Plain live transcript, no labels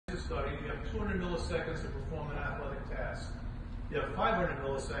200 milliseconds to perform an athletic task. You have 500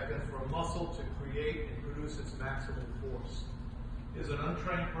 milliseconds for a muscle to create and produce its maximum force. Is an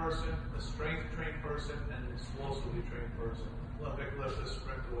untrained person, a strength-trained person, and an explosively trained person. Olympic lifter,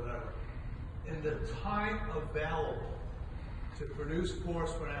 sprinter, whatever. In the time available to produce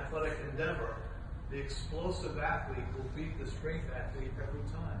force for an athletic endeavor, the explosive athlete will beat the strength athlete every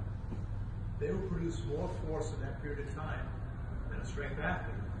time. They will produce more force in that period of time than a strength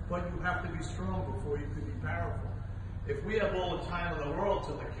athlete. But you have to be strong before you can be powerful. If we have all the time in the world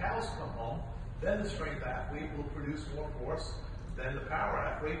till the cows come home, then the strength athlete will produce more force than the power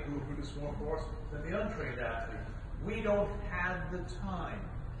athlete, who will produce more force than the untrained athlete. We don't have the time.